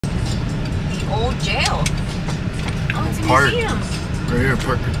old jail. Oh, it's a Park. museum. Right here,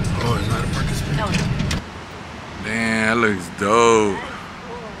 park. Oh, it's not a parking space. No. Damn, that looks dope.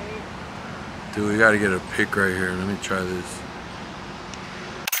 Dude, we gotta get a pic right here. Let me try this.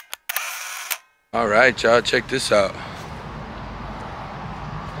 All right, y'all, check this out.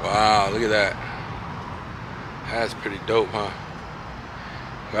 Wow, look at that. That's pretty dope, huh?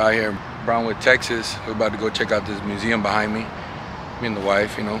 We're out here in Brownwood, Texas. We're about to go check out this museum behind me. Me and the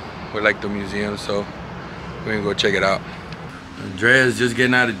wife, you know, we like the museum, so we're gonna go check it out. Andrea's just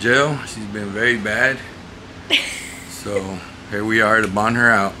getting out of jail. She's been very bad. So here we are to bond her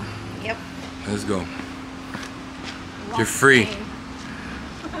out. Yep. Let's go. You're free.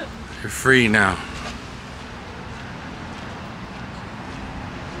 You're free now.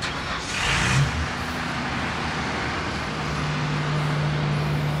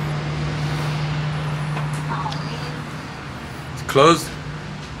 It's closed?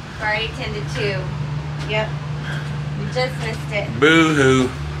 Friday 10 to 2. Yep. We just missed it. Boo-hoo.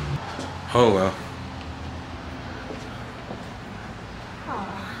 Oh well.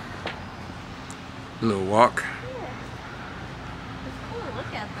 A little walk. Yeah. It's cool to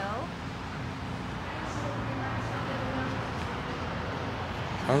look at though.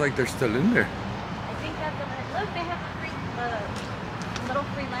 I like they're still in there. I think that's a look, they have a free little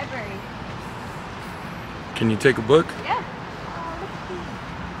free library. Can you take a book? Yeah. Oh, look at these.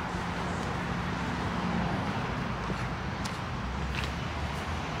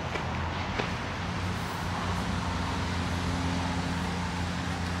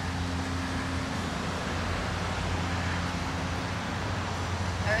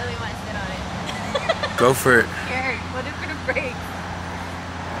 I really want to sit on it. Go for it. Scared. What if it breaks?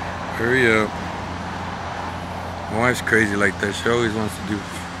 Hurry up. My wife's crazy like that. She always wants to do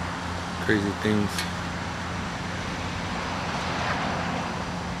crazy things.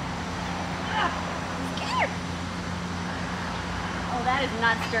 I'm scared. Oh, that is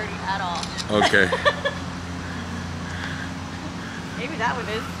not sturdy at all. Okay. Maybe that one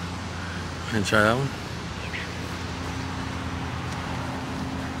is. Can I try that one?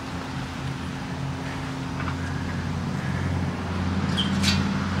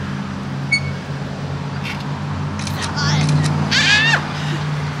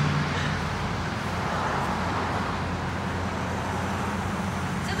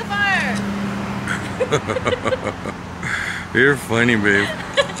 You're funny, babe.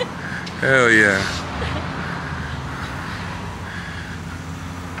 Hell yeah.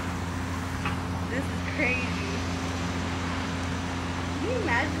 This is crazy. Can you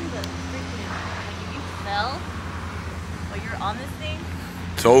imagine the freaking, like if you fell while you're on this thing?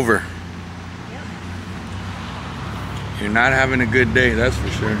 It's over. Yep. You're not having a good day, that's for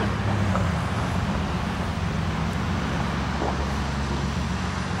sure.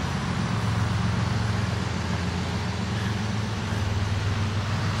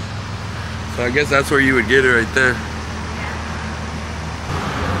 So I guess that's where you would get it right there.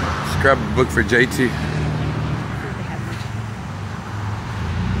 Just grab a book for JT.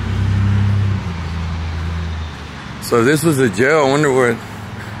 So this was a jail. I wonder what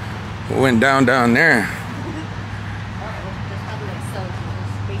went down there.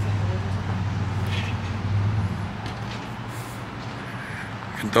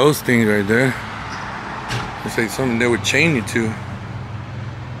 Look at those things right there. It's like something they would chain you to.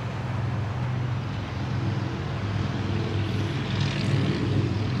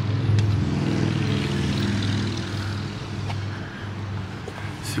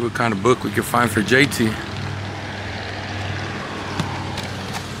 See what kind of book we can find for JT.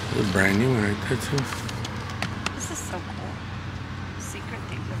 There's a brand new one right there too. This is so cool. Secret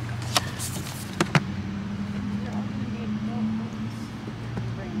things of God.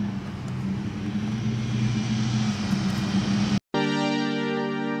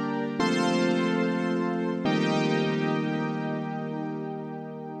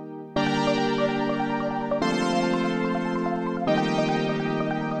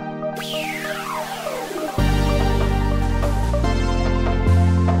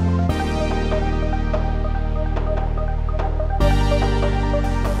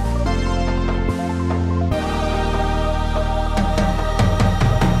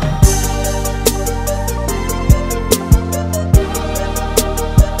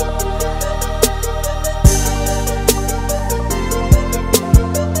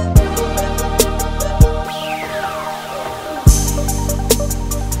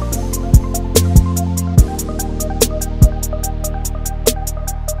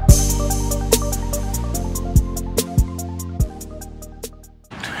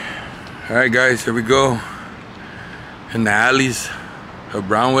 Alright guys, here we go. In the alleys of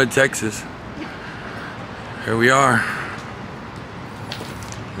Brownwood, Texas. Here we are.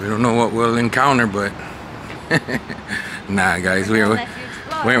 We don't know what we'll encounter, but nah, guys, we're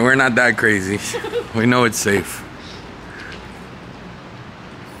not that crazy. We know it's safe.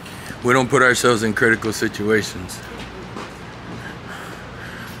 We don't put ourselves in critical situations.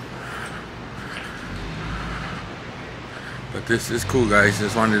 But this is cool, guys.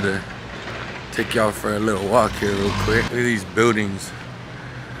 Just wanted to take y'all for a little walk here real quick. Look at these buildings.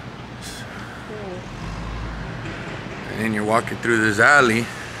 And you're walking through this alley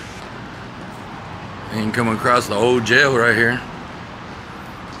and you can come across the old jail right here.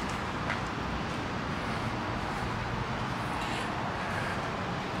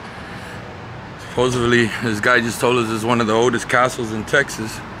 Supposedly, this guy just told us it's one of the oldest castles in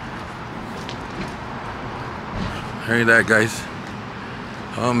Texas. Hear that, guys?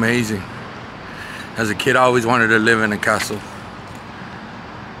 Amazing. As a kid, I always wanted to live in a castle.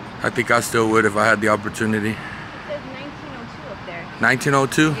 I think I still would if I had the opportunity.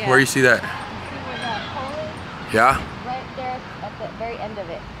 1902? Yeah. Where you see that? See where that pole is? Yeah? Right there at the very end of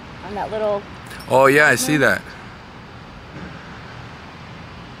it. On that little... Oh yeah, I see that.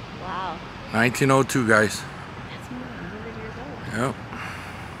 Wow. 1902, guys. That's more than 100 years old.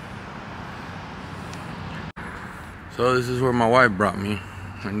 Yep. So this is where my wife brought me.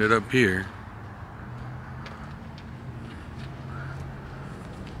 Ended up here.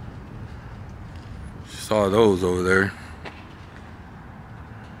 Saw those over there.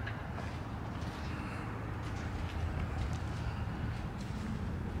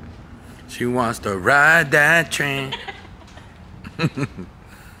 She wants to ride that train.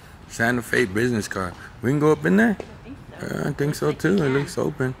 Santa Fe business card. We can go up in there? I think so. I think so too. It looks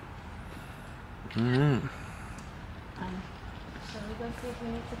open. Shall we go see if we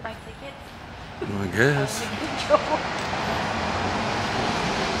need to buy tickets? Well, I guess.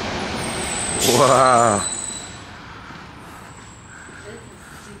 Wow. This is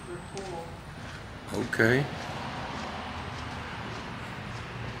super cool. Okay.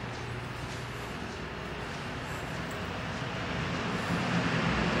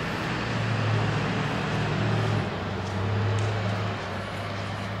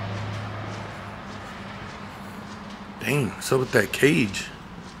 Dang, what's up with that cage?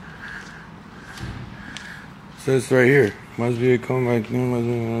 It says right here, must be a comeback.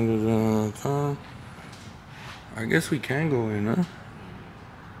 I guess we can go in, huh?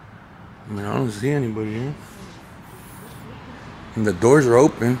 I mean, I don't see anybody here. And the doors are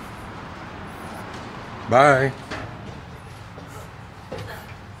open. Bye.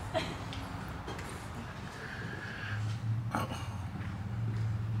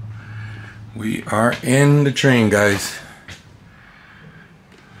 We are in the train, guys.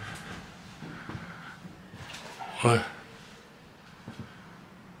 What?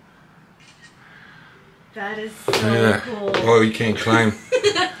 That is so cool. Oh, you can't climb. Lift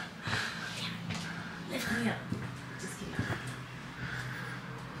me up. Just kidding.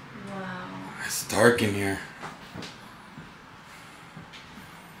 Wow. It's dark in here.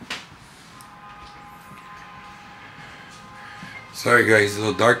 Sorry guys, it's a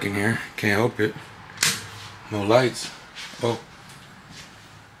little dark in here. Can't help it. No lights. Oh.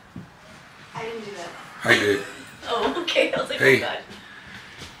 I didn't do that. I did. Oh, okay. I was like, Hey. oh god.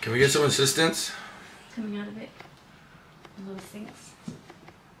 Can we get some assistance? Coming out of it. Little sinks.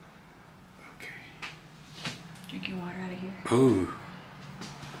 Okay. Drinking water out of here. Ooh.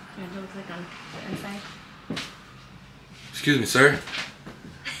 Yeah, it looks like on the inside. Excuse me, sir.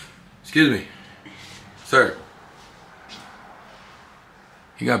 Excuse me. Sir.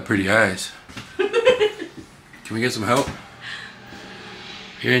 You got pretty eyes. Can we get some help?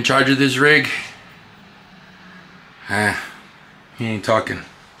 You're in charge of this rig? Ah, he ain't talking.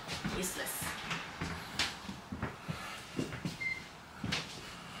 Useless.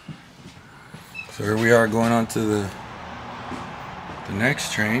 So here we are going on to the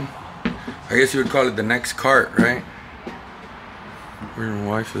next train. I guess you would call it the next cart, right? Where my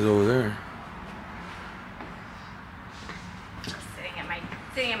wife is over there.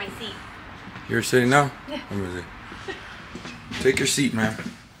 Sitting at my seat. You're sitting now? Yeah. Let me see. Take your seat, man.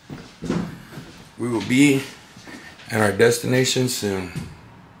 We will be at our destination soon.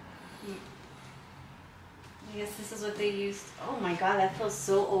 I guess this is what they used. Oh my god, that feels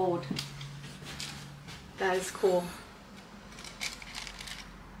so old. That is cool.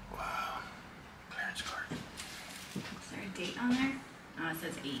 Wow. Clearance card. Is there a date on there? Oh, it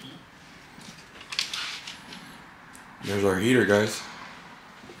says 80. There's our heater, guys.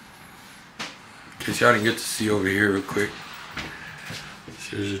 In case y'all didn't get to see over here real quick.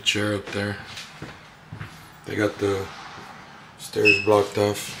 See, there's a chair up there. They got the stairs blocked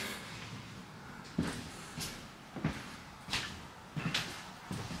off.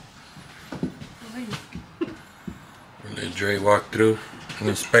 Dre walk through and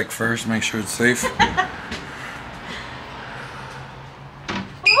inspect first, make sure it's safe.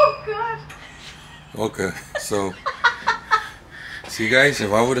 Oh God. Okay, so see guys,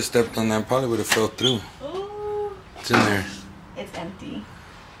 if I would have stepped on that, probably would have fell through. Ooh. It's in there. It's empty.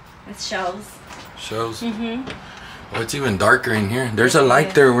 It's shelves. Shelves? Mm-hmm. Oh, it's even darker in here. There's a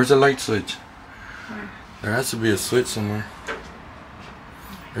light there. Where's the light switch? Where? There has to be a switch somewhere.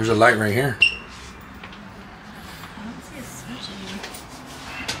 There's a light right here. I don't see a switch anywhere.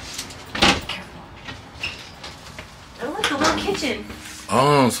 Careful. Oh look, a little kitchen.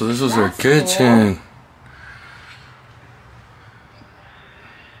 Oh, so this was her That's kitchen. cool.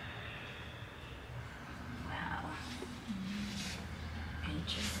 Wow.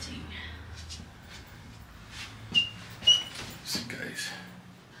 Interesting. See guys.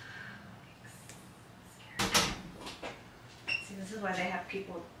 See, this is why they have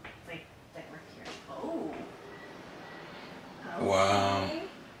people like that work here. Oh. Okay. Wow.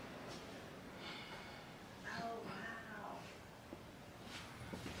 Oh wow.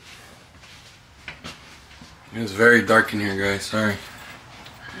 It's very dark in here, guys. Sorry.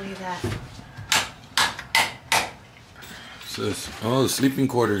 Look at that. So it's, oh, the sleeping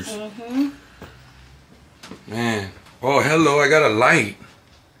quarters. Mm-hmm. Man. Oh, hello. I got a light.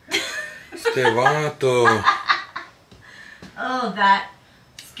 Este vato. Oh, that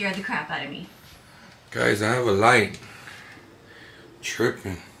scared the crap out of me. Guys, I have a light.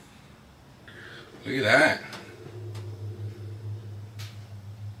 Tripping. Look at that.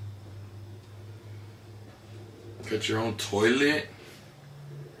 Got your own toilet.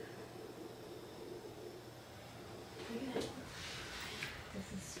 Look at it. This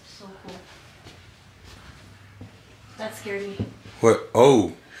is so cool. That scared me. What?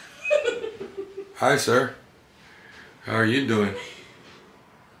 Oh. Hi, sir. How are you doing?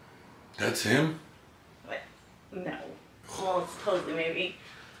 That's him? What? No. Well, it's totally maybe.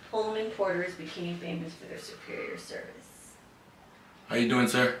 Pullman porters became famous for their superior service. How you doing,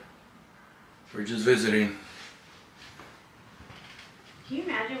 sir? We're just visiting. Can you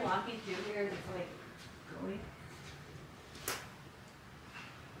imagine walking through here and it's like going?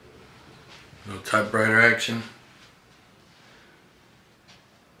 No typewriter action.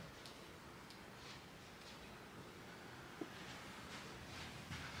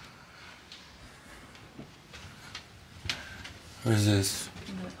 What is this?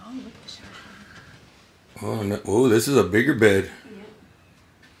 Oh, look at the shower. Oh, no. Oh, this is a bigger bed. Yep.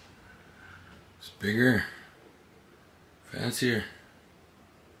 It's bigger. Fancier.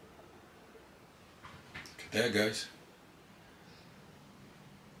 Look at that, guys.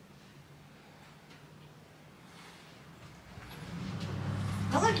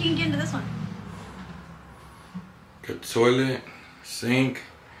 Oh, look, you can get into this one. Got toilet, sink.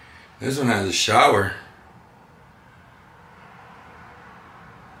 This one has a shower.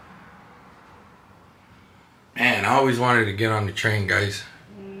 Man, I always wanted to get on the train, guys.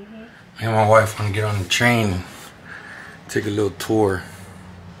 Mm-hmm. Me and my wife want to get on the train and take a little tour.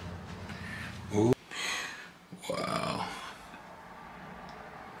 Ooh. Wow.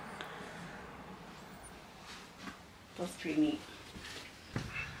 That's pretty neat.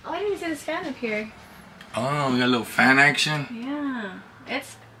 Oh, I didn't even see this fan up here. Oh, we got a little fan action. Yeah,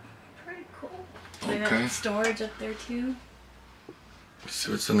 it's pretty cool. They Okay. got storage up there too. Let's see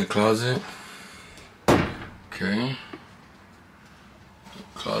what's in the closet. Okay.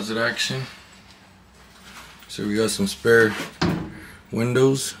 Closet action. So we got some spare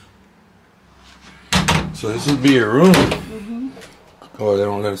windows. So this would be your room. Mm-hmm. Oh, they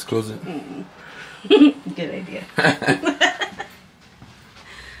don't let us close it. Good idea.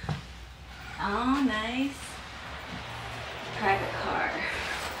 Oh, nice. Private car.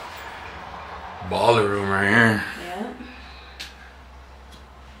 Baller room right here. Yep.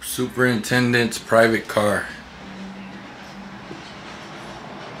 Superintendent's private car.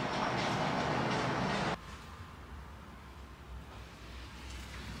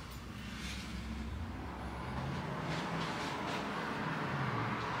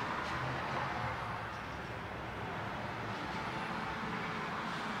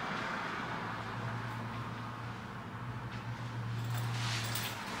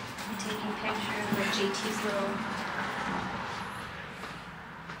 I'm taking pictures of JT's little.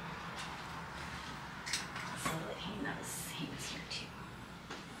 So that he knows he was here too.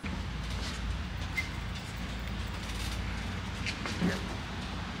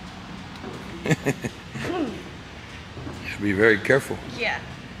 Be very careful. Yeah.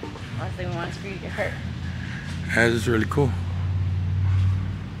 Last thing we want is for you to get hurt. This is really cool.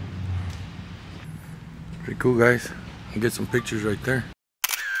 Pretty cool, guys. I'll get some pictures right there.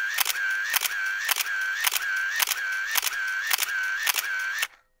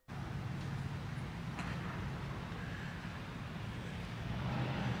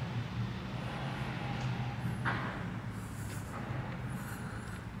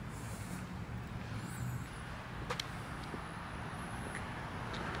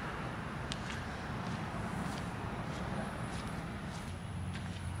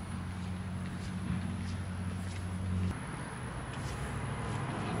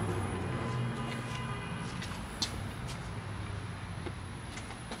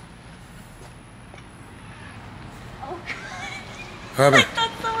 happened? I thought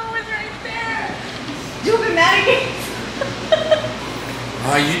someone was right there. You been mad at me?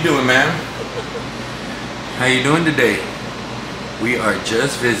 How you doing, ma'am? How you doing today? We are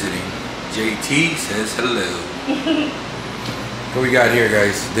just visiting. JT says hello. What we got here,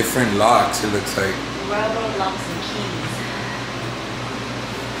 guys? Different locks, it looks like. Railroad locks and keys.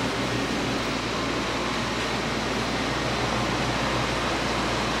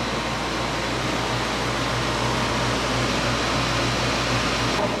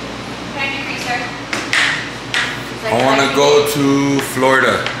 Can I do for you, sir? I want to go to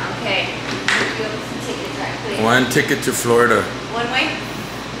Florida. Okay. You have some tickets, right, please? One ticket to Florida. One way?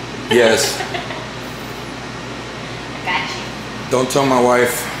 Yes. I got you. Don't tell my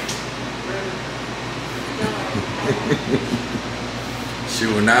wife. She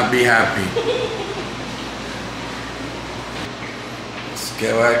will not be happy.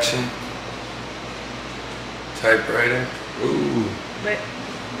 Scale action. Typewriter. Ooh. But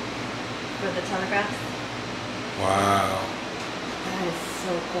for the telegraph? Wow. That is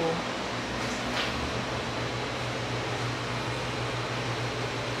so cool.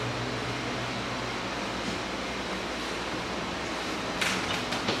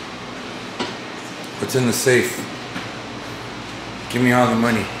 What's in the safe? Give me all the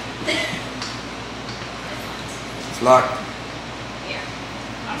money. It's locked. Yeah.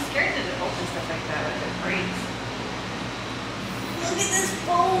 I'm scared to open stuff like that with it breaks. Look at this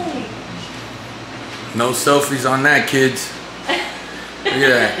phone! No selfies on that, kids. Look at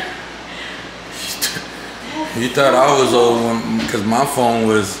that. You thought I was old because my phone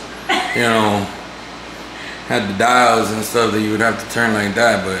was, you know, had the dials and stuff that you would have to turn like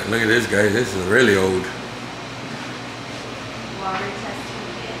that, but look at this, guys. This is really old. Water testing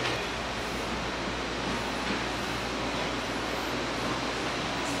kit.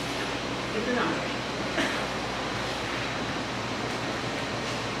 Get the number.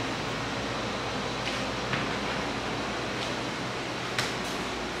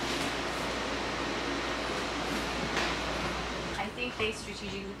 I think they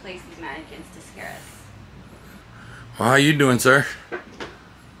strategically place these mannequins to scare us. Well, how you doing, sir?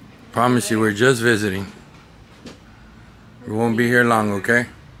 Promise you, we're just visiting. We won't be here long, okay? I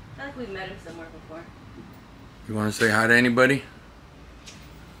feel like we've met him somewhere before. You want to say hi to anybody?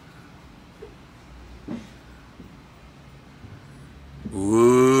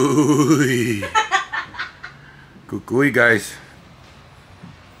 Ooh. Cuckoo, guys.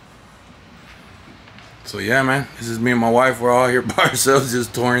 So yeah, man, this is me and my wife. We're all here by ourselves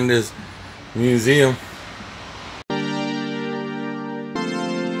just touring this museum.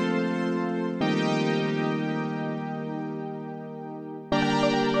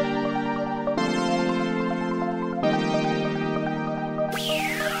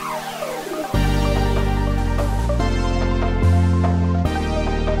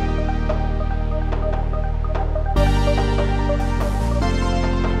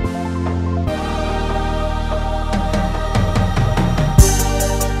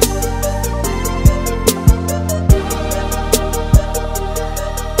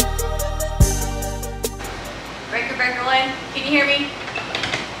 Can you hear me?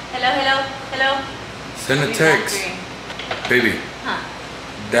 Hello, hello, hello? Send a text. Baby. Huh?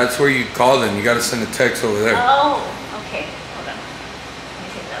 That's where you call them. You gotta send a text over there. Oh, okay. Hold on. Let me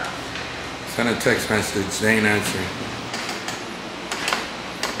take that off. Send a text message. They ain't answering.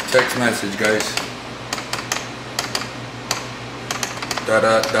 Text message, guys. Dot,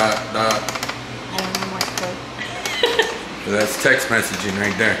 dot, dot, dot. I don't know Morse code. That's text messaging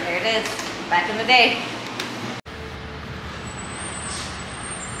right there. There it is. Back in the day.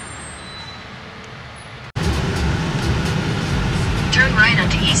 Turn right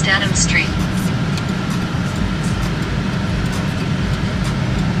onto East Adams Street.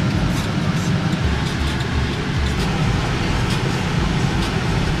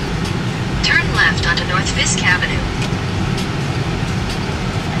 Turn left onto North Fisk Avenue.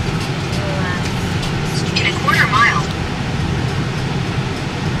 In a quarter mile.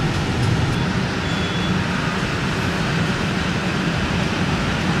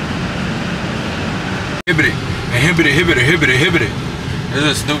 Hibbity, hibbity, hibbity, hibbity, hibbity. This is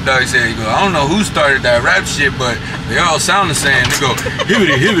what Snoop Dogg said. He go, I don't know who started that rap shit, but they all sound the same. They go,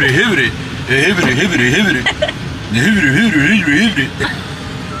 hibbity, hibbity, hibbity, hibbity, hibbity, hibbity, hibbity, hibbity, hibbity.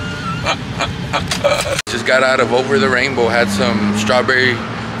 Just got out of Over the Rainbow, had some strawberry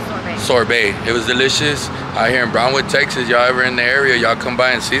sorbet. It was delicious. Out here in Brownwood, Texas. Y'all ever in the area, y'all come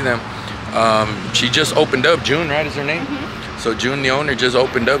by and see them. She just opened up. June, right, is her name? So June, the owner, just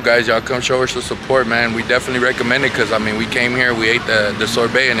opened up, guys. Y'all come show her some support, man. We definitely recommend it because, I mean, we came here, we ate the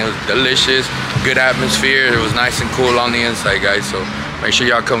sorbet, and it was delicious. Good atmosphere. It was nice and cool on the inside, guys. So make sure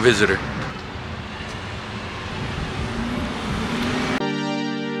y'all come visit her.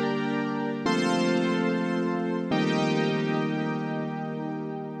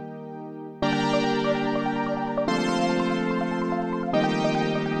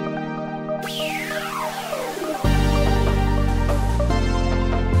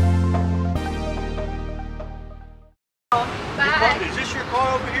 Is this your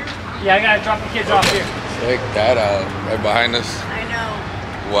car over here? Yeah, I gotta drop the kids off here. Check that out, right behind us. I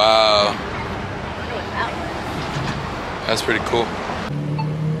know. Wow, I wonder what that was. that's pretty cool.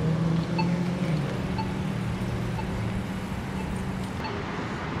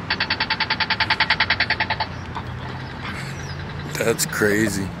 That's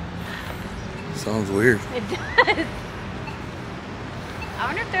crazy. Sounds weird. It does. I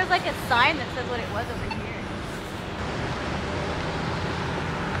wonder if there's like a sign that says what it was over here.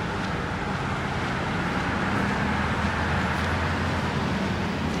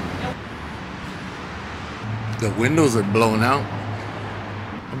 The windows are blown out.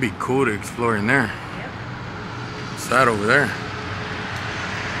 It'd be cool to explore in there. Yep. What's that over there?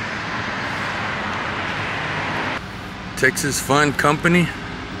 Texas Fun Company.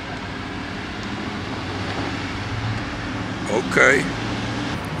 Okay.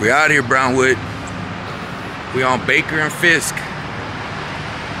 We out here, Brownwood. We on Baker and Fisk.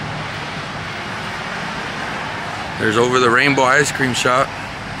 There's over the Rainbow Ice Cream Shop.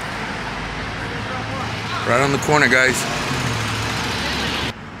 Right on the corner, guys.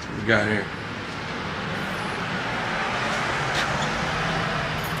 What we got here?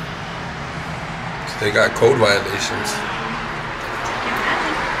 So they got code violations.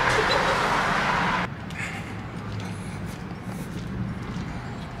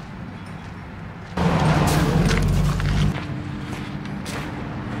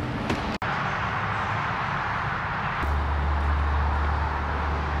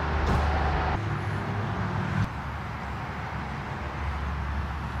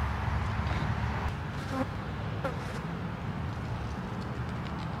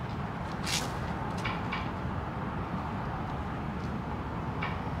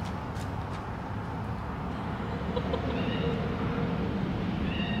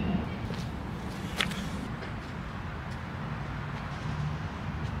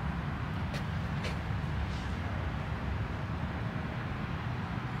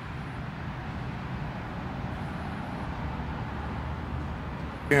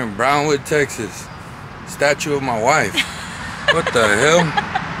 Here in Brownwood, Texas. Statue of my wife. What the hell?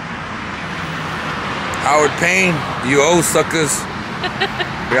 Howard Payne, you old suckers.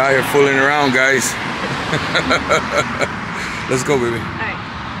 We out here fooling around, guys. Let's go, baby. Alright.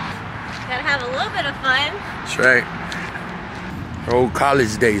 Gotta have a little bit of fun. That's right. Our old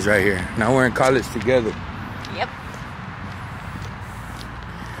college days right here. Now we're in college together. Yep.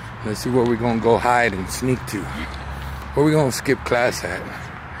 Let's see where we're gonna go hide and sneak to. Where we gonna skip class at?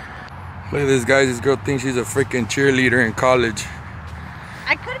 Look at this, guys. This girl thinks she's a freaking cheerleader in college.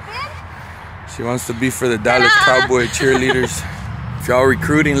 I could have been. She wants to be for the Dallas Cowboy cheerleaders. If y'all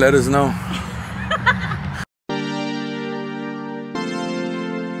recruiting, let us know.